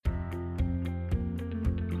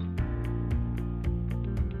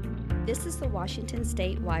This is the Washington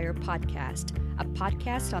State Wire podcast, a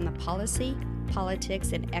podcast on the policy,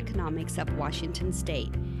 politics, and economics of Washington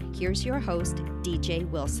State. Here's your host, DJ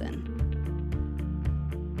Wilson.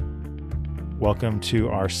 Welcome to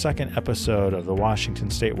our second episode of the Washington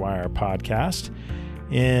State Wire podcast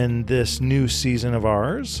in this new season of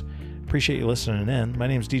ours. Appreciate you listening in. My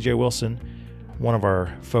name is DJ Wilson, one of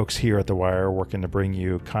our folks here at the Wire, working to bring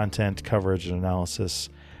you content, coverage, and analysis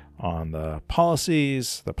on the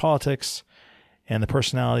policies, the politics, and the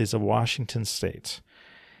personalities of Washington State.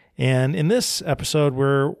 And in this episode,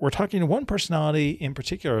 we're talking to one personality in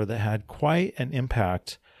particular that had quite an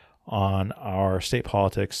impact on our state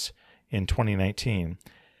politics in 2019.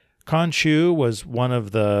 Con Chu was one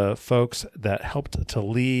of the folks that helped to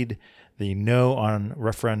lead the No on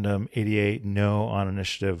Referendum 88, No on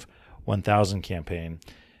Initiative 1000 campaign.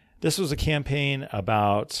 This was a campaign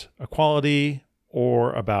about equality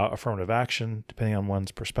or about affirmative action, depending on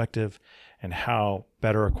one's perspective, and how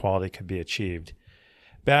better equality could be achieved.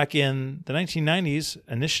 Back in the 1990s,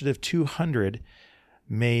 Initiative 200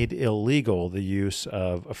 made illegal the use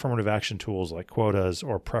of affirmative action tools like quotas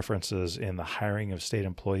or preferences in the hiring of state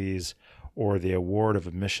employees or the award of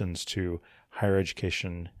admissions to higher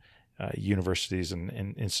education universities and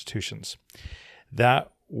institutions.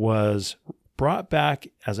 That was brought back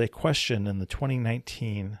as a question in the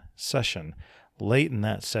 2019 session. Late in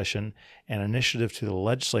that session, an initiative to the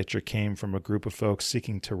legislature came from a group of folks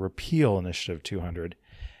seeking to repeal Initiative 200.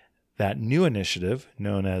 That new initiative,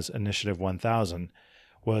 known as Initiative 1000,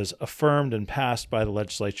 was affirmed and passed by the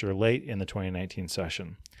legislature late in the 2019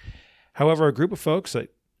 session. However, a group of folks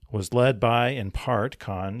that was led by, in part,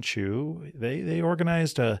 Con Chu, they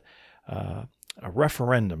organized a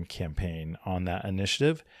referendum campaign on that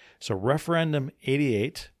initiative. So Referendum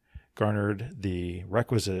 88 garnered the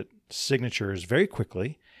requisite signatures very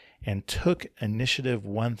quickly and took Initiative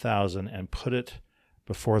 1000 and put it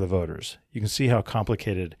before the voters. You can see how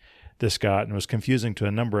complicated this got and was confusing to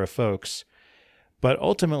a number of folks. But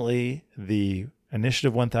ultimately, the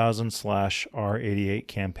Initiative 1000/R88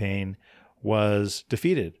 campaign was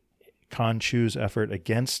defeated. Con Chu's effort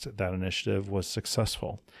against that initiative was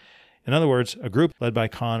successful. In other words, a group led by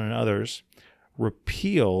Con and others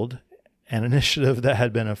repealed an initiative that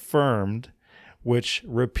had been affirmed, which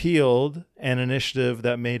repealed an initiative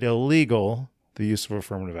that made illegal the use of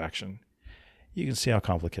affirmative action. You can see how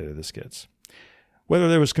complicated this gets. Whether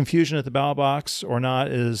there was confusion at the ballot box or not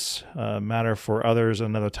is a matter for others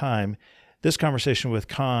another time. This conversation with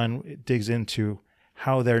Con digs into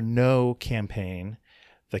how their No campaign,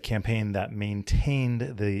 the campaign that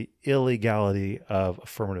maintained the illegality of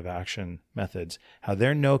affirmative action methods, how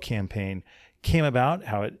their No campaign came about,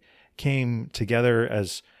 how it came together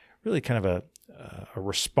as really kind of a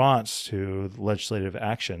response to legislative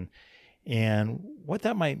action, and what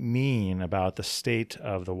that might mean about the state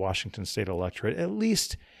of the Washington State electorate, at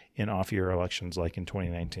least in off-year elections like in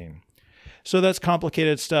 2019. So that's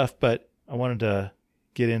complicated stuff, but I wanted to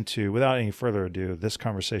get into, without any further ado, this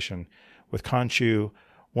conversation with Con Chu,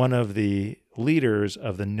 one of the leaders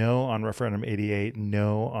of the No on Referendum 88,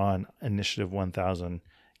 No on Initiative 1000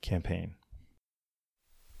 campaign.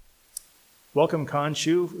 Welcome, Con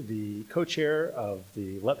Chu, the co-chair of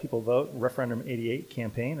the Let People Vote Referendum 88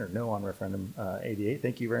 campaign, or No on Referendum 88.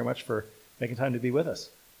 Thank you very much for making time to be with us.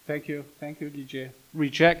 Thank you, DJ.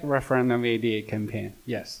 Reject Referendum 88 campaign,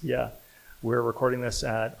 yes. Yeah, we're recording this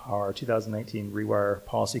at our 2019 Rewire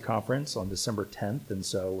Policy Conference on December 10th, and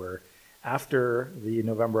so we're after the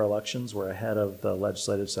November elections. We're ahead of the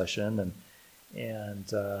legislative session,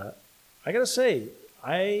 and I got to say,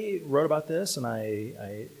 I wrote about this, and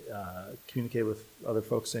I communicated with other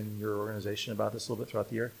folks in your organization about this a little bit throughout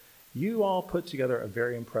the year. You all put together a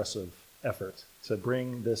very impressive effort to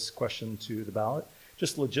bring this question to the ballot.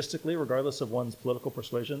 Just logistically, regardless of one's political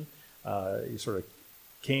persuasion, you sort of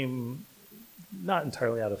came not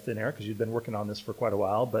entirely out of thin air because you'd been working on this for quite a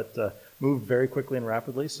while, but moved very quickly and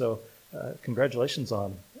rapidly. So congratulations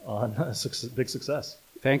on big success.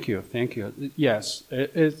 Thank you. Yes,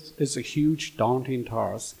 it's a huge, daunting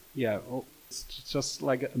task. Yeah, it's just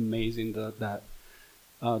like amazing that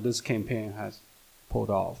this campaign has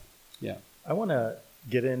pulled off. Yeah. I want to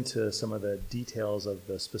get into some of the details of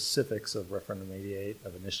the specifics of Referendum 88,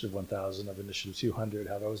 of Initiative 1000, of Initiative 200,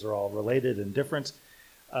 how those are all related and different.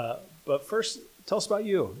 But first, tell us about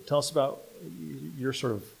you. Tell us about your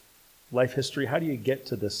sort of life history. How do you get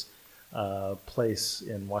to this place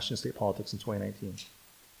in Washington State politics in 2019?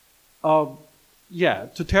 Yeah,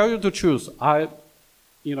 to tell you the truth,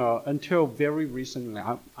 until very recently,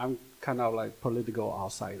 I'm kind of like political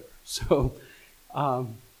outsider. So,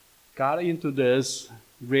 got into this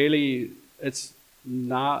really, it's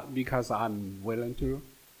not because I'm willing to.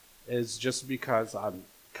 It's just because I'm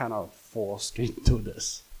kind of forced into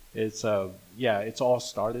this. It's it's all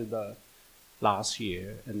started last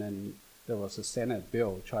year, and then there was a Senate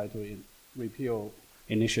bill trying to repeal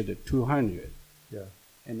Initiative 200. Yeah.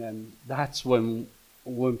 And then that's when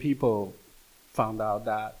people found out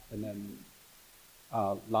that, and then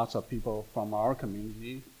lots of people from our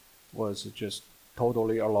community was just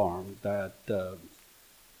totally alarmed that the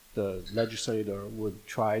legislator would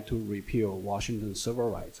try to repeal Washington Civil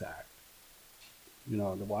Rights Act. You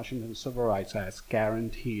know, the Washington Civil Rights Act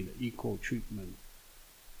guaranteed equal treatment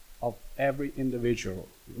of every individual,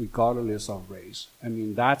 regardless of race. I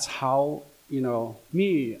mean, that's how, you know,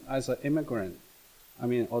 me as an immigrant, I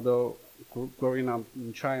mean, although growing up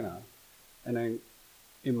in China, and then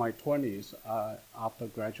in my 20s, after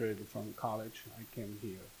graduating from college, I came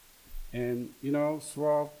here. And, you know,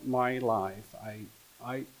 throughout my life,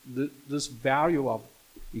 this value of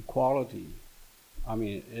equality, I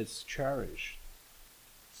mean, it's cherished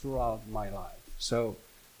throughout my life. So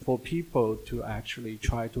for people to actually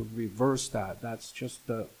try to reverse that, that's just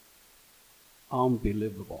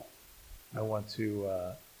unbelievable. I want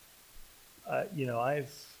to, you know,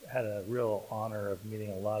 I've had a real honor of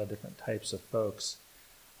meeting a lot of different types of folks.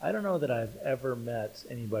 I don't know that I've ever met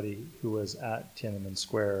anybody who was at Tiananmen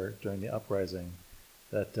Square during the uprising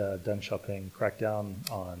that Deng Xiaoping cracked down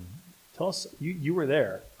on. Tell us, you were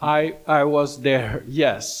there. I was there,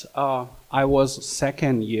 yes. I was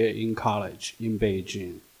second year in college in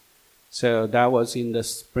Beijing. So that was in the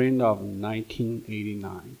spring of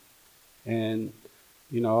 1989. And,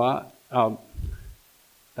 you know,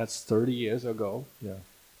 that's 30 years ago.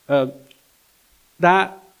 Yeah.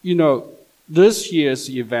 That, you know, this year's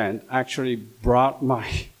event actually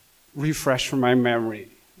refreshed my memory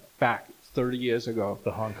back 30 years ago.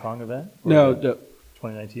 The Hong Kong event? No, the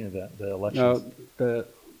 2019 event, the elections. No,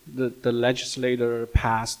 the legislator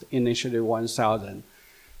passed Initiative 1000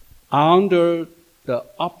 under the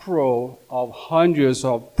uproar of hundreds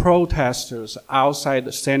of protesters outside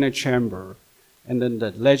the Senate chamber, and then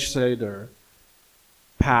the legislator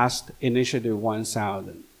passed Initiative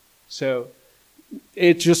 1000. So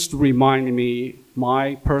it just reminded me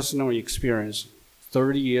my personal experience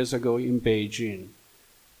 30 years ago in Beijing,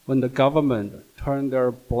 when the government turned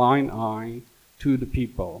their blind eye to the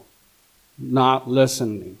people, not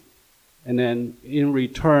listening. And then in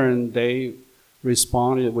return, they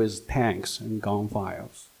responded with tanks and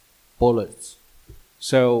gunfires, bullets.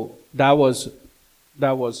 So that was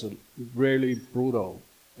really brutal.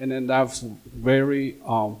 And then that's very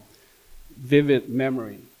vivid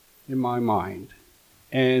memory in my mind.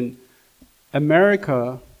 And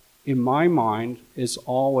America, in my mind, is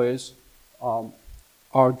always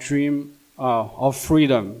our dream of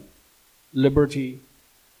freedom, liberty,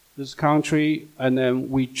 this country, and then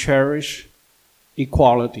we cherish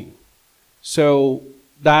equality. So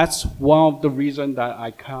that's one of the reasons that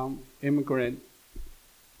I come immigrant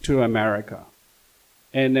to America.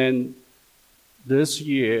 And then this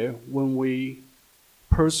year, when we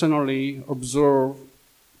personally observe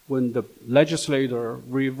when the legislator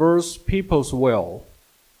reversed people's will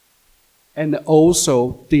and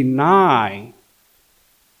also deny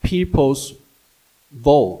people's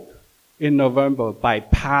vote in November by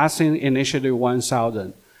passing Initiative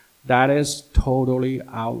 1000, that is totally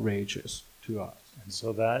outrageous to us. And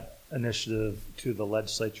so that initiative to the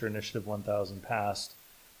legislature, Initiative 1000, passed.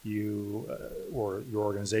 You, or your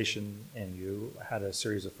organization, and you had a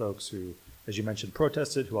series of folks who, as you mentioned,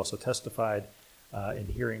 protested, who also testified in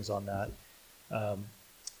hearings on that.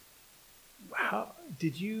 How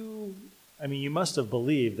did you? I mean, you must have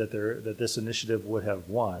believed that this initiative would have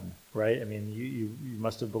won, right? I mean, you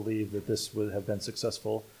must have believed that this would have been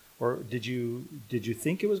successful, or did you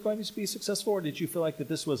think it was going to be successful, or did you feel like that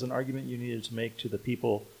this was an argument you needed to make to the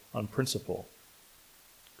people on principle?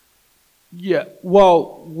 Yeah,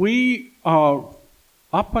 well, we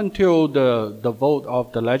up until the vote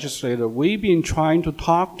of the legislator, we've been trying to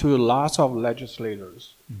talk to lots of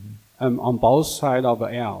legislators on both sides of the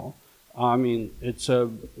aisle. I mean,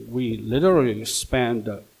 we literally spent,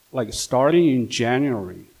 like, starting in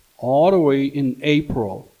January, all the way in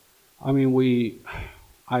April. I mean,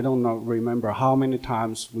 I don't remember how many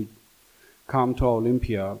times we come to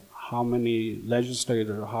Olympia, how many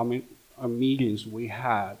legislators, how many meetings we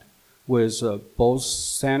had with both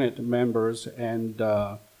Senate members and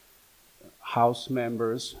House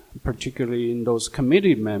members, particularly in those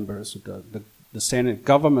committee members, the Senate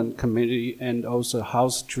Government Committee and also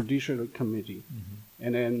House Judiciary Committee. Mm-hmm.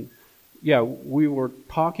 And then, yeah, we were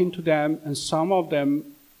talking to them, and some of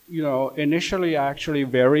them, you know, initially actually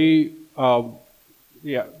very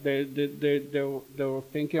yeah, they were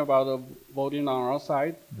thinking about voting on our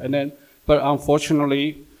side, and then, but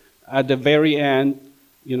unfortunately, at the very end,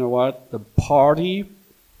 you know what, the party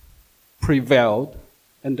prevailed,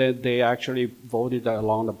 and then they actually voted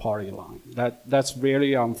along the party line. That's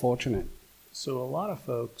really unfortunate. So a lot of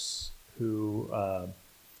folks who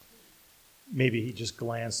maybe just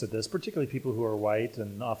glanced at this, particularly people who are white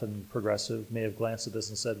and often progressive, may have glanced at this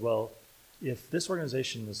and said, well, if this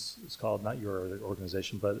organization is called, not your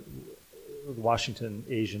organization, but Washington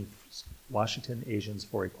Asians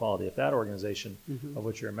for Equality, if that organization, of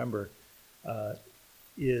which you're a member,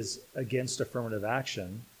 is against affirmative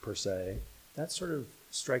action per se, that sort of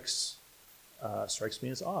strikes me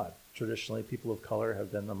as odd. Traditionally, people of color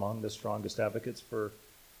have been among the strongest advocates for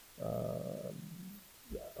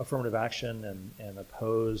affirmative action and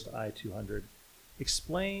opposed I-200.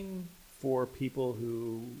 Explain for people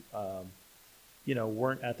who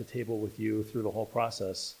weren't at the table with you through the whole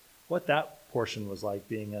process what that portion was like,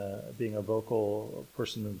 being a vocal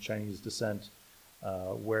person of Chinese descent,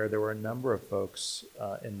 where there were a number of folks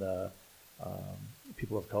in the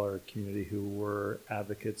people of color community who were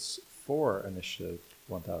advocates for Initiative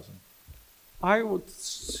 1000. I would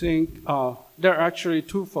think they're actually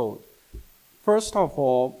twofold. First of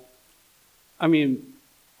all, I mean,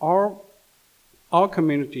 our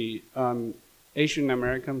community, Asian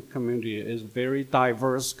American community, is a very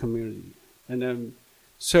diverse community, and then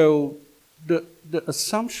so the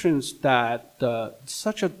assumptions that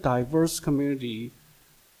such a diverse community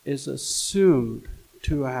is assumed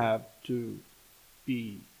to have to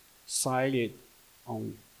be sided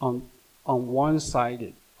on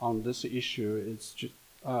one-sided on this issue, it's just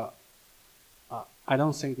I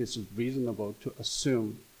don't think it's reasonable to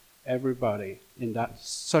assume everybody in that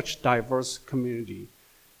such diverse community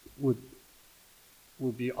would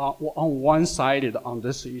be on one-sided on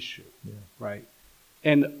this issue, right?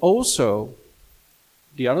 And also,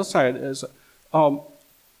 the other side is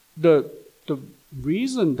the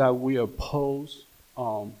reason that we oppose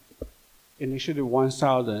Initiative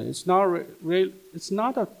 1000. It's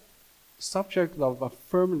not a subject of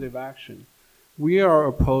affirmative action. We are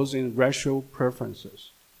opposing racial preferences.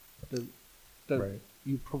 Right.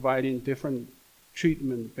 You providing different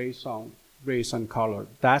treatment based on race and color.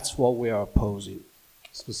 That's what we are opposing.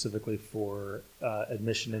 Specifically for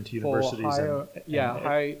admission into universities for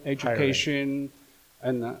high education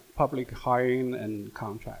and public hiring and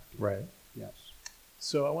contract. Right. Yes.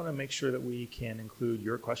 So I want to make sure that we can include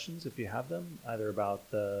your questions if you have them, either about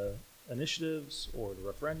the initiatives or the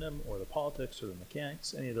referendum or the politics or the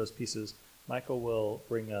mechanics, any of those pieces. Michael will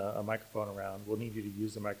bring a microphone around. We'll need you to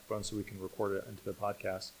use the microphone so we can record it into the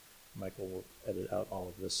podcast. Michael will edit out all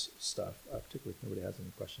of this stuff, particularly if nobody has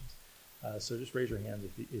any questions. So just raise your hand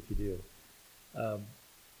if you do.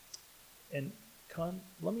 And Con,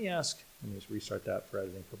 let me just restart that for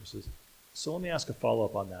editing purposes. So let me ask a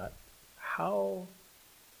follow-up on that. How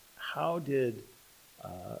did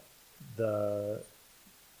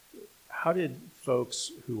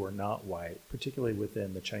folks who were not white, particularly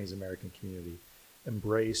within the Chinese American community,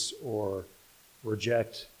 embrace or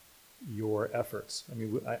reject your efforts? I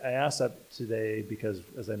mean, I asked that today because,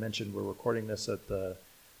 as I mentioned, we're recording this at the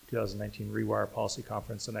 2019 Rewire Policy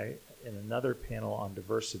Conference, and in another panel on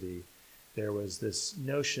diversity, there was this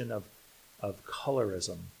notion of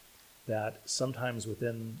colorism, that sometimes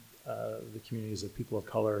within the communities of people of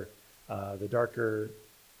color, the darker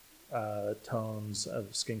tones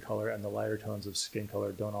of skin color and the lighter tones of skin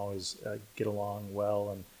color don't always get along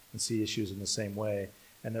well and see issues in the same way.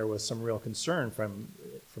 And there was some real concern from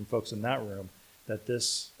folks in that room that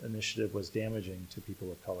this initiative was damaging to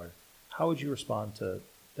people of color. How would you respond to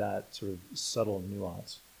that sort of subtle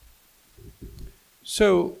nuance?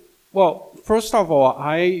 So, well, first of all,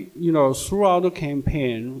 throughout the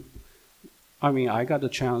campaign, I got the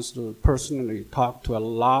chance to personally talk to a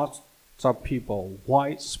lot of people,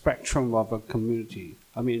 wide spectrum of a community.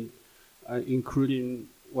 Including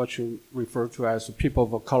what you refer to as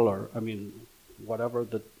people of color. Whatever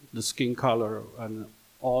the skin color and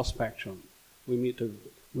all spectrum. We meet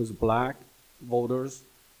with Black voters,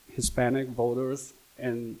 Hispanic voters,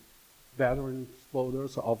 and veteran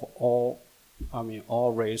voters of all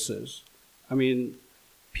races.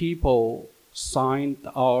 People signed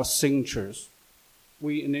our signatures.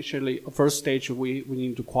 We initially, first stage, we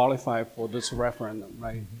need to qualify for this referendum,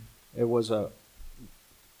 right? Mm-hmm. It was a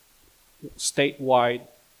statewide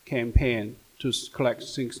campaign to collect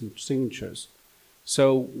signatures.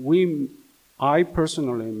 So I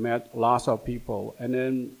personally met lots of people, and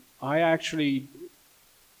then I actually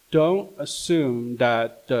don't assume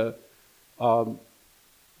that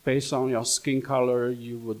based on your skin color,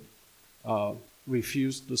 you would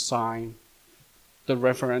refused to sign the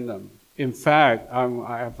referendum. In fact,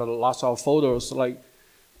 I have lots of photos, like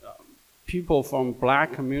people from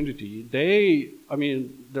black community,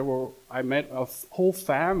 I met a whole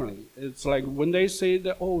family. It's like when they say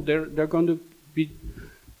that, they're going to be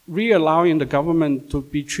re-allowing the government to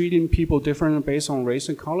be treating people differently based on race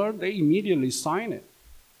and color, they immediately sign it.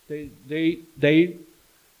 They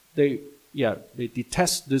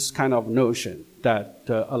detest this kind of notion that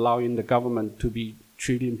allowing the government to be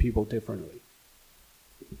treating people differently.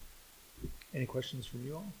 Any questions from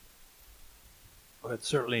you all? Well, it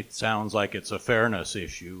certainly sounds like it's a fairness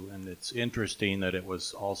issue, and it's interesting that it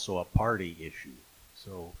was also a party issue.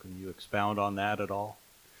 So can you expound on that at all?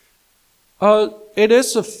 It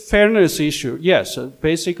is a fairness issue, yes.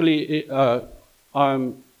 Basically,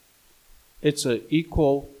 it's an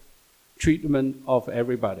equal treatment of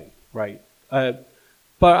everybody, right? But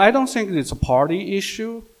I don't think it's a party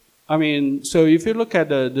issue. I mean, so if you look at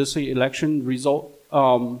this election result,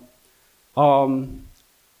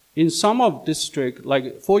 in some of district,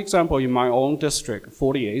 like for example, in my own district,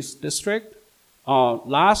 48th district,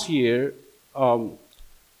 last year,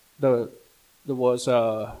 there was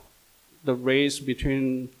the race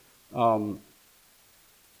between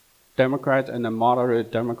Democrat and a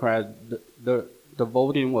moderate Democrat. The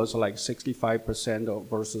voting was like 65%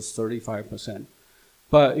 versus 35%.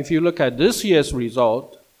 But if you look at this year's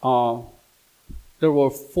result, there were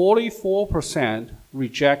 44%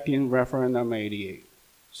 rejecting referendum 88.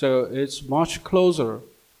 So it's much closer.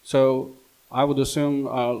 So I would assume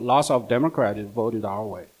lots of Democrats voted our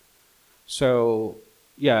way. So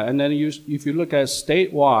yeah, and then if you look at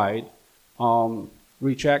statewide,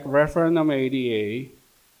 reject referendum 88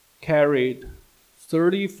 carried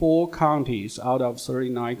 34 counties out of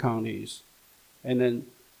 39 counties, and then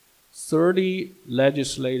 30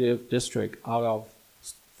 legislative districts out of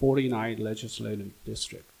 49 legislative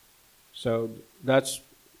districts. So that's,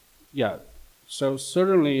 yeah. So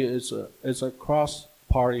certainly it's a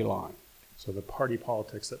cross-party line. So the party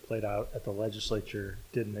politics that played out at the legislature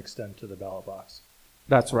didn't extend to the ballot box.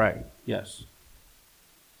 That's right, yes.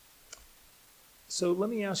 So let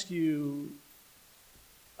me ask you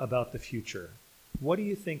about the future. What do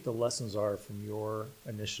you think the lessons are from your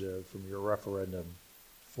initiative, from your referendum,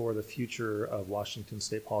 for the future of Washington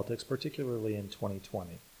state politics, particularly in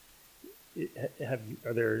 2020?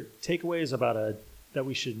 Are there takeaways about that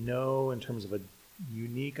we should know in terms of a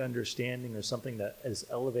unique understanding or something that is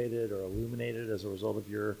elevated or illuminated as a result of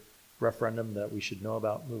your referendum that we should know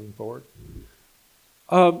about moving forward?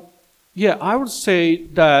 Yeah, I would say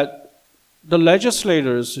that the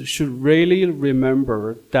legislators should really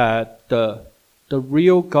remember that the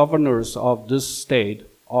real governors of this state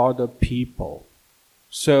are the people.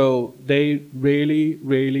 So they really,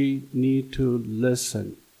 really need to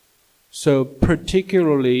listen. So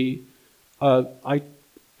particularly, I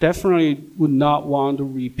definitely would not want to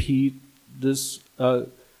repeat this the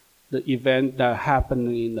event that happened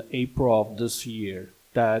in April of this year.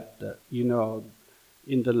 That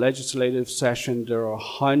in the legislative session there are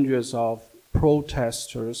hundreds of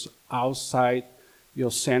protesters outside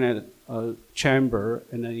your Senate chamber,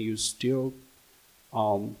 and then you still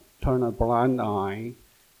turn a blind eye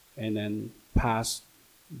and then pass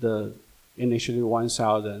the Initiative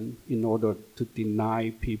 1000 in order to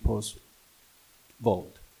deny people's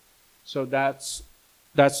vote. So that's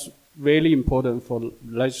really important for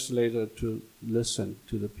legislators to listen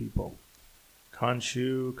to the people. Kan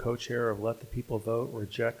Chiu, co-chair of Let the People Vote,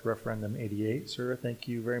 Reject Referendum 88. Sir, thank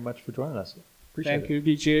you very much for joining us. Appreciate it. Thank you,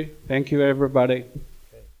 DJ. Thank you, everybody.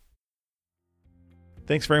 Okay.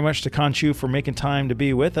 Thanks very much to Kan Chiu for making time to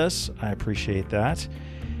be with us. I appreciate that.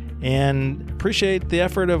 And appreciate the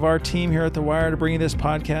effort of our team here at The Wire to bring you this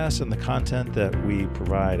podcast and the content that we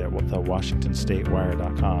provide at the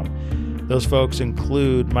WashingtonStateWire.com. Those folks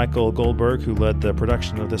include Michael Goldberg, who led the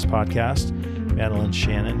production of this podcast, Madeline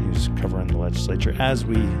Shannon, who's covering the legislature as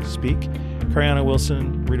we speak, Kariana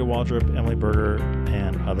Wilson, Rita Waldrop, Emily Berger,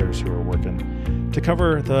 and others who are working to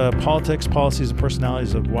cover the politics, policies, and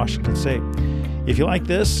personalities of Washington State. If you like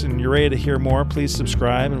this and you're ready to hear more, please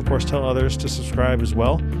subscribe, and of course tell others to subscribe as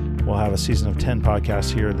well. We'll have a season of 10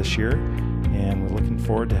 podcasts here this year, and we're looking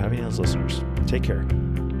forward to having you as listeners. Take care.